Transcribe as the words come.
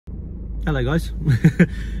Hello guys,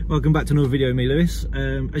 welcome back to another video with me, Lewis.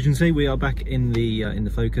 As you can see, we are back in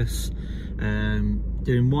the Focus,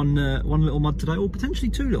 doing one little mod today, or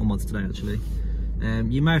potentially two little mods today actually.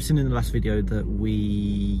 You may have seen in the last video that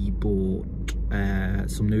we bought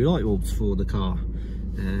some new light bulbs for the car,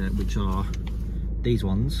 which are these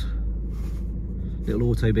ones,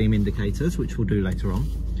 little Autobeam indicators, which we'll do later on.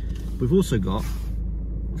 We've also got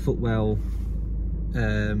footwell,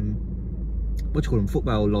 what do you call them?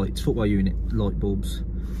 Footwell lights, footwell unit light bulbs.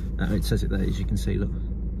 It says it there, as you can see. Look,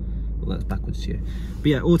 well, that's backwards to you. But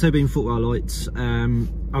yeah, Autobeam footwell lights.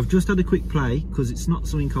 I've just had a quick play because it's not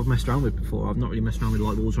something I've messed around with before. I've not really messed around with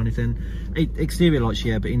light bulbs or anything. Exterior lights,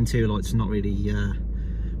 yeah, but interior lights not really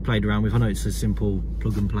played around with. I know it's a simple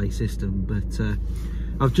plug and play system, but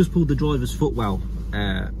I've just pulled the driver's footwell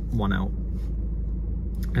one out,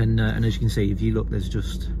 and as you can see, if you look, there's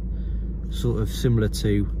just sort of similar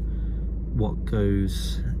to what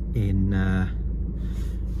goes in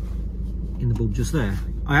the bulb just there.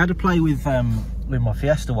 I had a play with my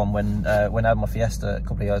Fiesta one when I had my Fiesta a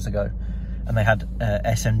couple of years ago, and they had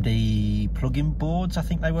SMD plug-in boards. I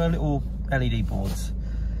think they were little LED boards,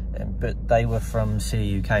 but they were from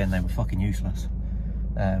CUK and they were fucking useless.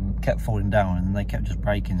 Kept falling down and they kept just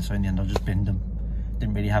breaking, so in the end I just binned them.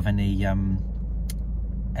 Didn't really have any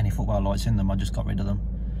footwell lights in them. I just got rid of them.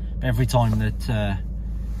 But every time that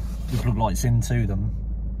the plug lights into them,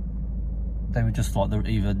 they were just like they're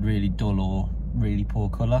either really dull or really poor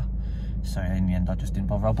colour. So in the end I just didn't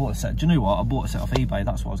bother. I bought a set. Do you know what? I bought a set off eBay.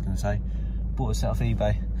 That's what I was going to say. Bought a set off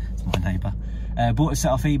eBay. It's my neighbour. Bought a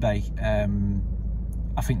set off eBay.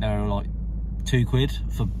 I think they were like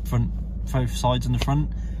 £2 for both sides and the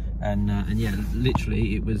front. And yeah,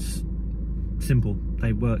 literally it was simple.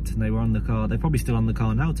 They worked and they were on the car. They're probably still on the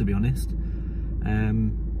car now, to be honest.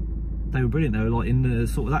 They were brilliant. They were like in the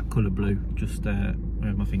sort of that colour blue, just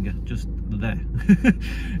where's my finger, just there.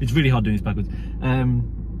 It's really hard doing this backwards.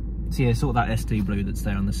 So yeah, sort of that ST blue that's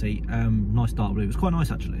there on the seat. Nice dark blue. It was quite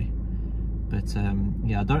nice actually. But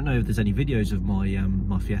yeah, I don't know if there's any videos of my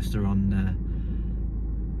my Fiesta on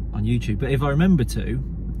YouTube, but if I remember to,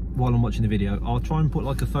 while I'm watching the video, I'll try and put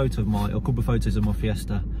like a photo of or a couple of photos of my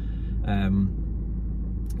Fiesta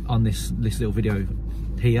on this little video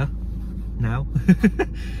here now.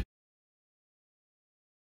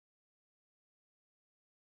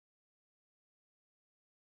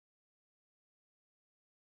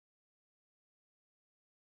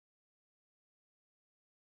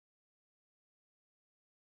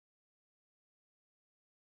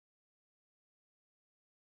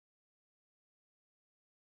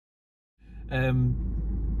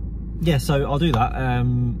 Yeah, so I'll do that.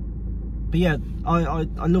 But yeah, I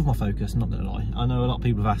love my Focus, not gonna lie. I know a lot of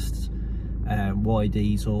people have asked why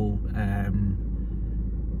diesel,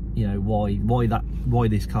 you know, why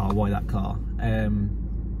this car, why that car. I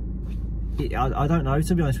don't know,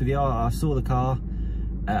 to be honest with you. I saw the car,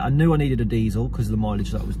 I knew I needed a diesel because of the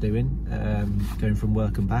mileage that I was doing, going from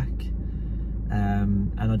work and back.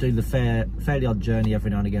 And I do the fairly odd journey every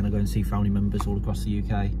now and again. I go and see family members all across the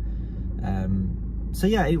UK. So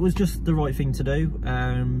yeah, it was just the right thing to do,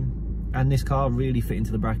 and this car really fit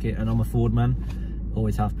into the bracket, and I'm a Ford man,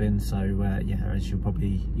 always have been. So yeah, as you'll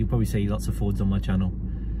probably see lots of Fords on my channel.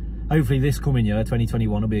 Hopefully this coming year,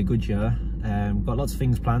 2021, will be a good year. Got lots of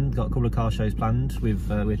things planned, got a couple of car shows planned with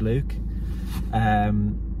Luke,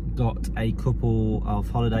 got a couple of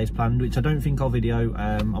holidays planned, which I don't think I'll video.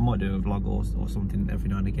 I might do a vlog or something every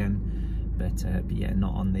now and again. But yeah,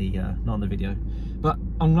 not on the video. But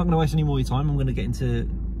I'm not going to waste any more of your time. I'm going to get into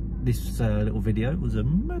this little video. There's a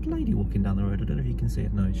mad lady walking down the road. I don't know if you can see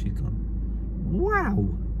it. No, she's gone. Wow,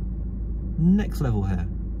 next level hair.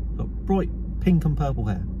 Got bright pink and purple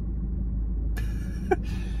hair.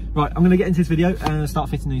 Right, I'm going to get into this video and start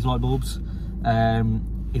fitting these light bulbs.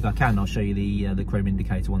 If I can, I'll show you the chrome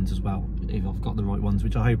indicator ones as well, if I've got the right ones,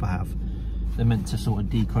 which I hope I have. They're meant to sort of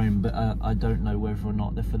dechrome, but I don't know whether or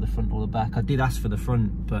not they're for the front or the back. I did ask for the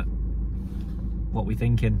front, but what we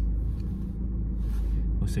thinking?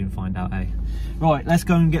 We'll soon find out, eh? Right, let's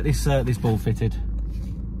go and get this this bulb fitted.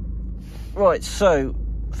 Right, so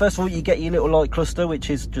first of all, you get your little light cluster, which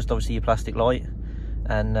is just obviously your plastic light,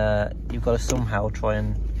 and you've got to somehow try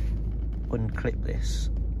and unclip this.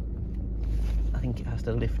 I think it has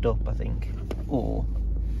to lift up, I think, or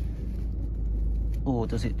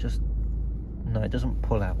does it just? No, it doesn't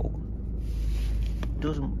pull out. It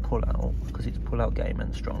doesn't pull out because it's pull out game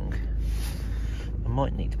and strong. I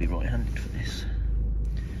might need to be right-handed for this.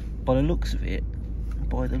 By the looks of it,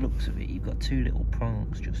 you've got two little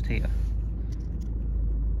prongs just here.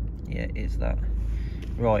 Yeah, it is that.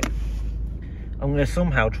 Right, I'm going to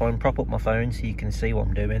somehow try and prop up my phone so you can see what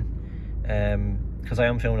I'm doing. because I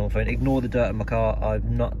am filming on my phone. Ignore the dirt in my car. I've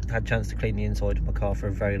not had a chance to clean the inside of my car for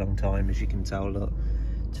a very long time, as you can tell. Look,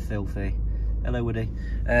 it's filthy. Hello, Woody.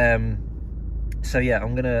 So yeah,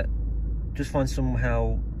 I'm gonna just find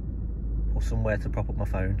somehow or somewhere to prop up my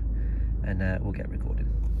phone, and we'll get recording.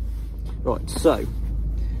 Right, so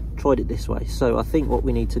tried it this way. So I think what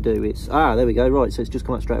we need to do is, there we go. Right, so it's just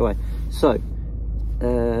come out straight away. So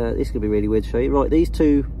this is gonna be really weird to show you. Right, these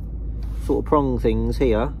two sort of prong things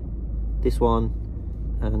here, this one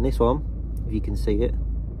and this one, if you can see it.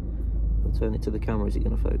 I'll turn it to the camera. Is it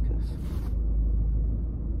going to focus?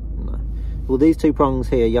 No. Well, these two prongs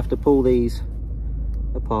here, you have to pull these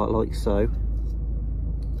apart like so,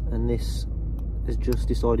 and this has just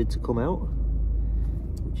decided to come out,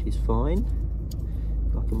 which is fine.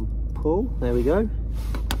 If I can pull, there we go.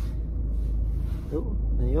 Oh,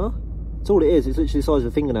 there you are. That's all it is. It's literally the size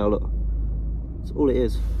of a fingernail. Look, that's all it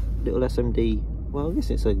is. Little SMD, well, I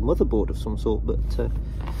guess it's a motherboard of some sort, but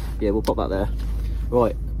yeah, we'll pop that there.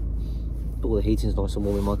 Right, all the heating's nice and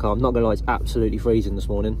warm in my car. I'm not gonna lie, it's absolutely freezing this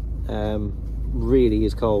morning. Really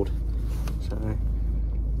is cold. So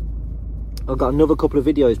I've got another couple of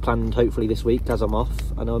videos planned hopefully this week as I'm off.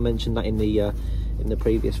 I know I mentioned that in the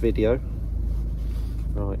previous video.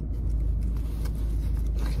 Right,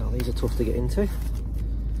 now these are tough to get into.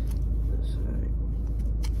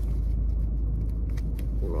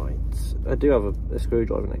 Right, I do have a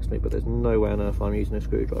screwdriver next to me, but there's no way on earth I'm using a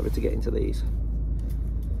screwdriver to get into these.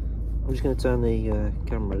 I'm just going to turn the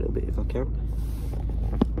camera a little bit if I can.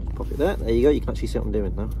 Pop it there. There you go. You can actually see what I'm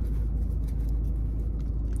doing now.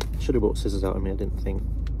 Should have brought scissors out of me. I didn't think.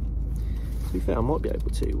 To be fair, I might be able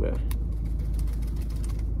to.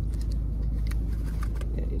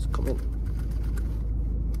 Yeah, it's coming.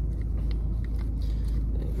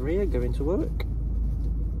 There, rear, going to work.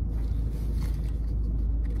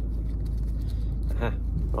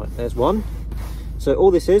 Right, there's one. So all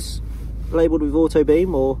this is labelled with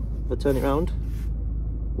Autobeam, or if I turn it around,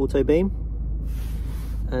 Autobeam.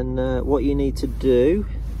 And what you need to do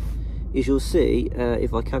is, you'll see,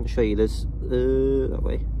 if I can show you, there's that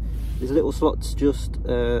way. There's little slots just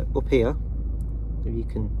up here. If you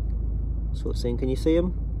can sort of see, can you see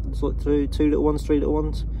them? It's like through 2 little ones, 3 little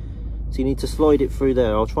ones. So you need to slide it through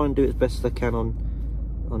there. I'll try and do it as best as I can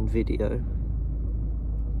on video.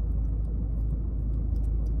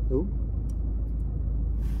 Ooh.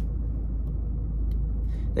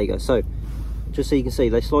 There you go. So just so you can see,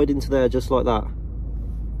 they slide into there just like that.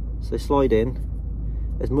 So they slide in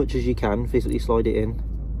as much as you can, physically slide it in.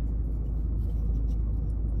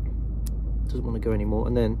 Doesn't want to go anymore,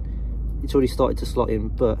 and then it's already started to slot in,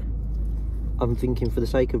 but I'm thinking, for the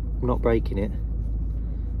sake of not breaking it,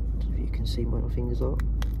 I don't know if you can see where my fingers are,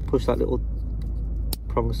 push that little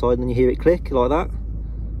prong aside, and then you hear it click like that.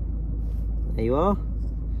 There you are.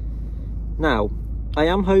 Now, I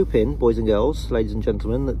am hoping, boys and girls, ladies and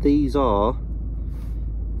gentlemen, that these are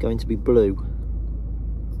going to be blue.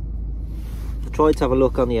 I tried to have a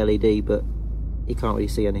look on the LED, but you can't really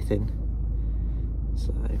see anything.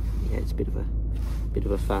 So yeah, it's a bit of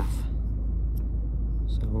a faff.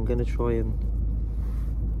 So I'm going to try and.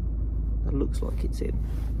 That looks like it's in.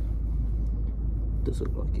 Does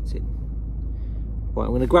look like it's in. Right,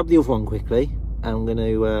 I'm going to grab the other one quickly, and I'm going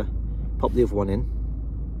to pop the other one in,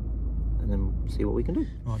 and then see what we can do.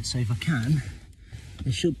 Right, so if I can,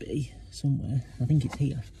 there should be somewhere. I think it's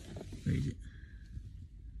here. Where is it?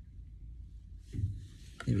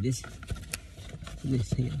 There it is.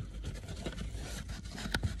 This here.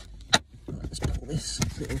 Right, let's pull this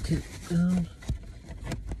little kit down.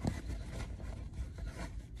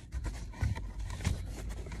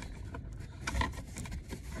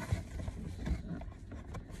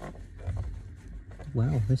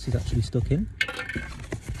 Wow, this is actually stuck in.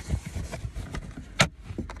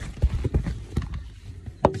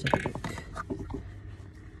 Let's have a look.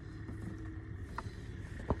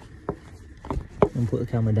 And put the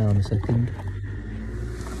camera down a second.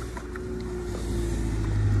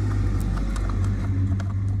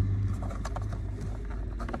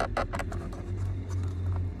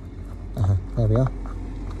 There we are.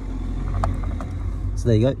 So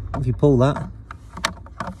there you go. If you pull that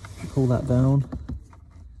down,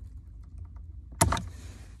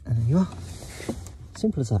 and there you are.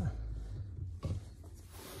 Simple as that.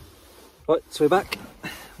 Right, so we're back.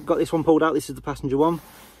 We've got this one pulled out. This is the passenger one.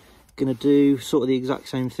 Gonna do sort of the exact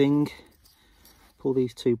same thing. Pull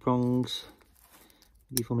these two prongs,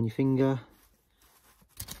 leave them on your finger.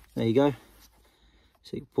 There you go.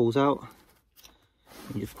 So it pulls out,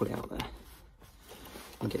 and you just put it out there.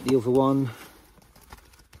 And get the other one,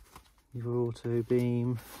 the other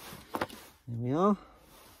Autobeam. There we are.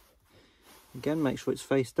 Again, make sure it's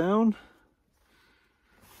face down.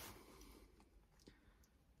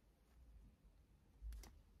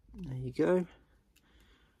 There you go.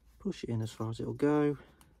 Push it in as far as it'll go,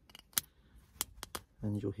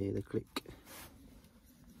 and you'll hear the click,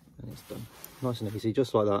 and it's done. Nice and easy,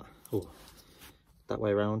 just like that. Oh, that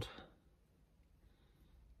way around.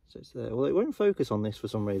 So it's there. Well, it won't focus on this for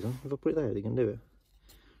some reason. If I put it there, you can do it.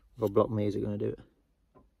 If I block me, is it going to do it?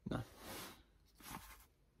 No.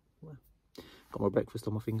 Well, got my breakfast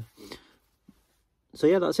on my finger. So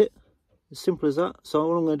yeah, that's it. As simple as that. So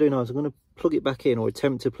what I'm going to do now is I'm going to plug it back in, or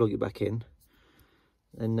attempt to plug it back in,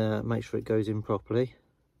 and make sure it goes in properly.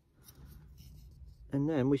 And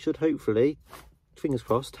then we should hopefully, fingers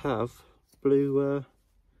crossed, have blue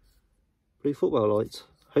footwell lights.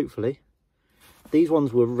 Hopefully. These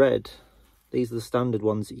ones were red. These are the standard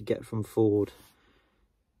ones that you get from Ford.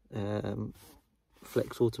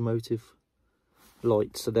 Flex Automotive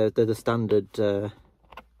lights. So they're the standard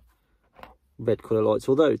red colour lights.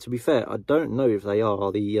 Although, to be fair, I don't know if they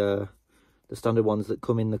are the standard ones that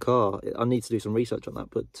come in the car. I need to do some research on that,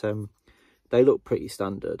 but they look pretty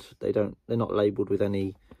standard. They're not labelled with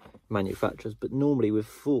any manufacturers, but normally with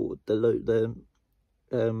Ford, they're loaded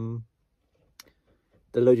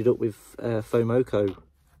up with Fomoco,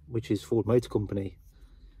 which is Ford Motor Company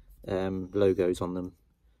logos on them,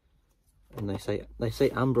 and they say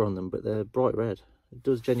amber on them, but they're bright red. It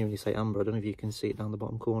does genuinely say amber. I don't know if you can see it down the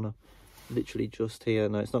bottom corner, literally just here.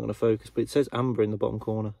 No, it's not going to focus, but it says amber in the bottom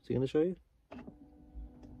corner. Is it going to show you?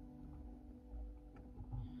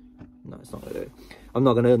 No, it's not going to do it. I'm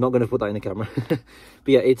not going to put that in the camera. But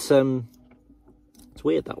yeah, it's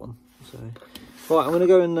weird, that one. So right, I'm going to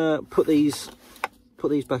go and put these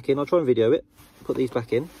back in. I'll try and video it. Put these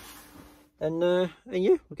back in, and yeah,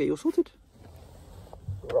 we'll get you all sorted.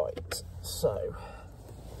 Right, so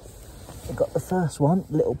we've got the first one.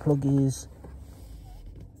 Little plug is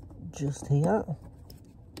just here.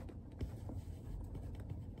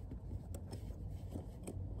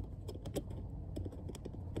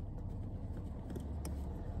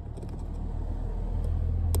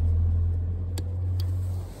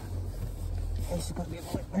 This has got to be a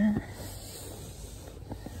light there.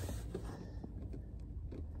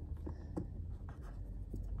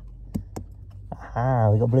 Ah,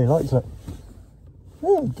 we got blue lights, look.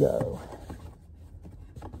 There we go.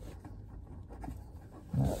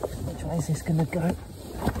 Now, which way is this going to go?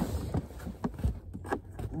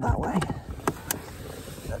 That way.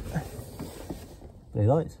 Blue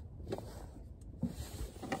lights.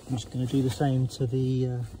 I'm just going to do the same to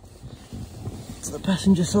the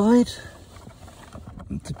passenger side.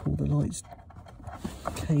 Need to pull the lights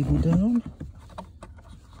cable down.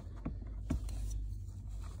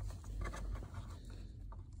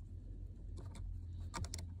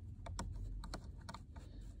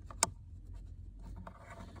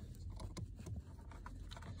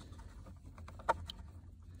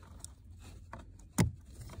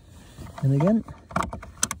 And again,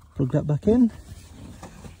 plug that back in,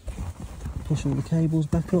 push all the cables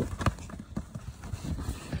back up,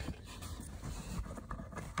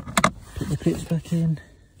 put the clips back in,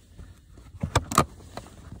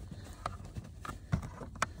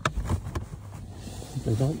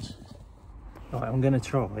 blue lights. Right, I'm going to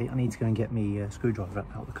try, I need to go and get me screwdriver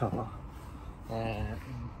out of the car.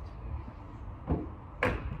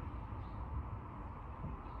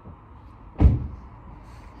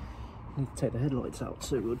 Need to take the headlights out,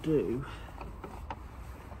 so we'll do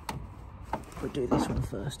this one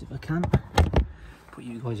first if I can. Put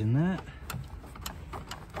you guys in there.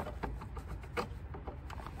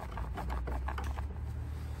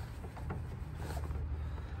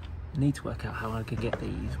 Need to work out how I could get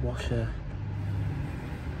these washer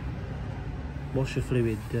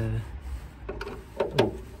fluid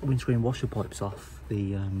or windscreen washer pipes off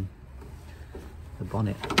the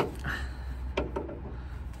bonnet.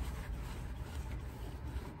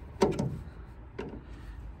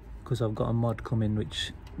 Because I've got a mod coming,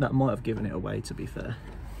 which that might have given it away, to be fair,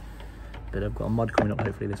 but I've got a mod coming up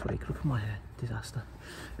hopefully this week. Look at my hair, disaster.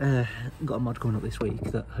 Got a mod coming up this week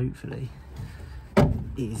that hopefully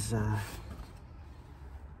is going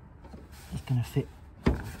to fit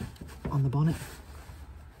on the bonnet.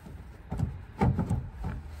 I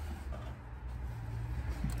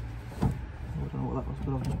don't know what that was,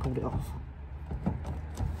 but I've just pulled it off.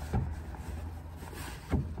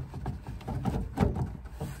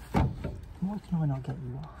 Why can I not get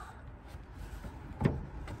you off?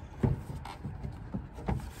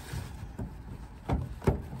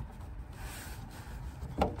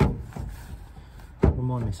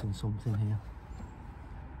 Am I missing something here?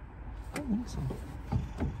 I don't think so.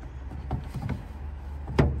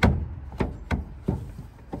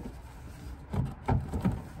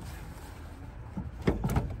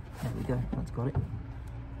 There we go, that's got it.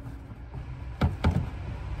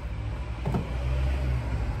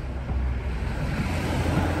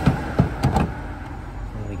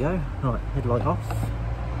 go. Right, headlight off. I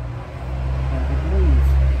believe.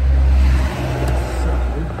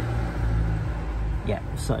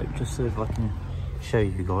 So just so if I can show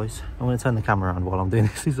you guys, I'm going to turn the camera around while I'm doing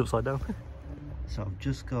this. It's upside down. So I've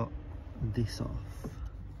just got this off,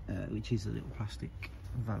 which is a little plastic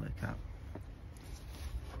valet cap.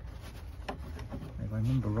 If I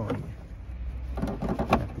remember right, you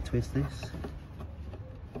have to twist this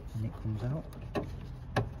and it comes out,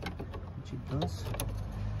 which it does.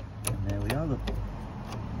 And there we are, look.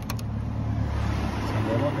 So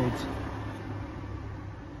they're light bulbs.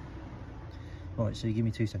 Right, so you give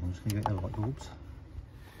me 2 seconds, I'm just going to get the light bulbs.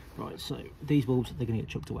 Right, so these bulbs, they're going to get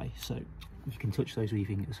chucked away, so you can touch those with your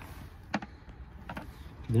fingers.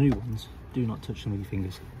 The new ones, do not touch them with your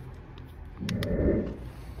fingers.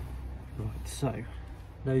 Right, so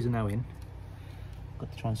those are now in.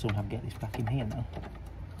 Got to try and somehow get this back in here now.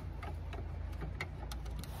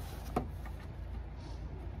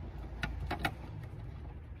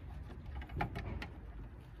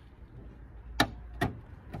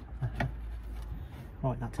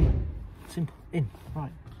 Right, that's it. Simple. In.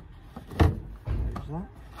 Right. There's that.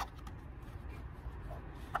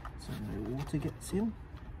 So no water gets in,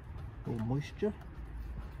 or moisture.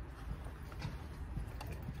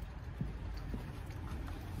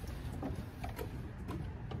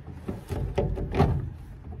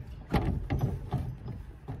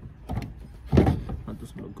 That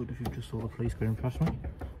doesn't look good if you just saw the police going past me.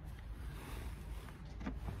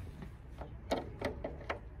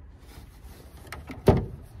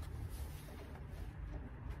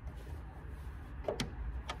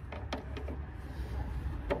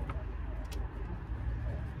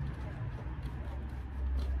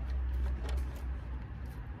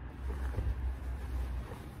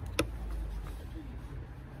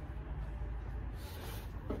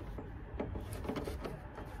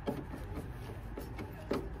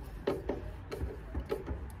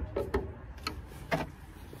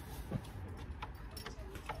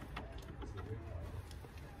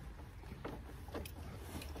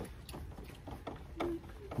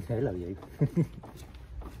 Hello, you.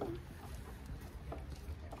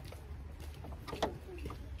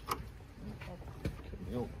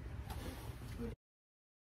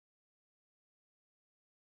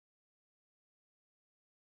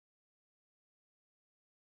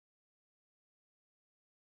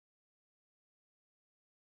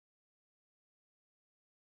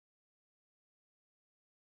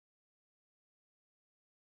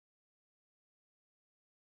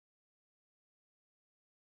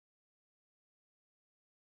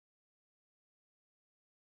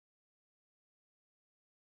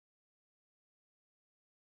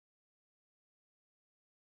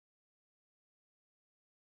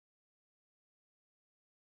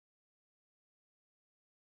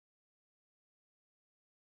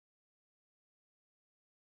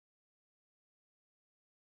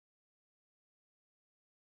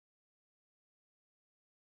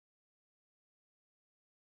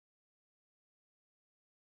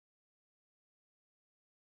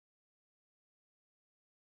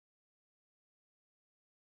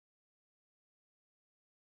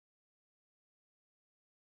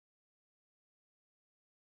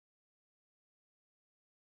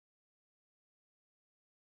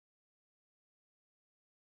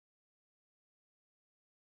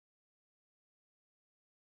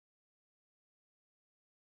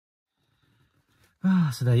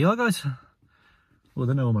 So there you are, guys. Well, I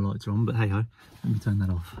don't know all my lights are on, but hey ho, let me turn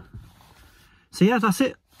that off. So yeah, that's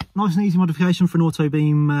it. Nice and easy modification for an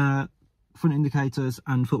Autobeam front indicators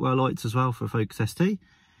and footwell lights as well for a Focus ST.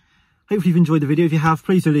 Hopefully you've enjoyed the video. If you have,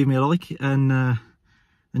 please do leave me a like and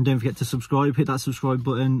don't forget to subscribe. Hit that subscribe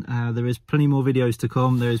button. There is plenty more videos to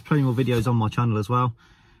come. There is plenty more videos on my channel as well.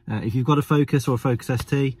 If you've got a Focus or a Focus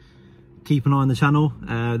ST, keep an eye on the channel.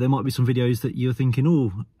 There might be some videos that you're thinking,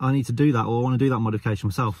 oh, I need to do that, or I want to do that modification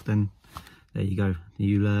myself. Then there you go.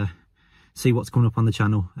 You'll see what's coming up on the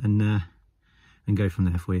channel and go from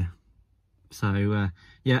there for you. So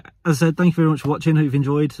yeah, as I said, thank you very much for watching. Hope you've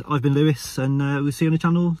enjoyed. I've been Lewis, and we'll see you on the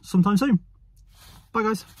channel sometime soon. Bye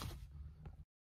guys.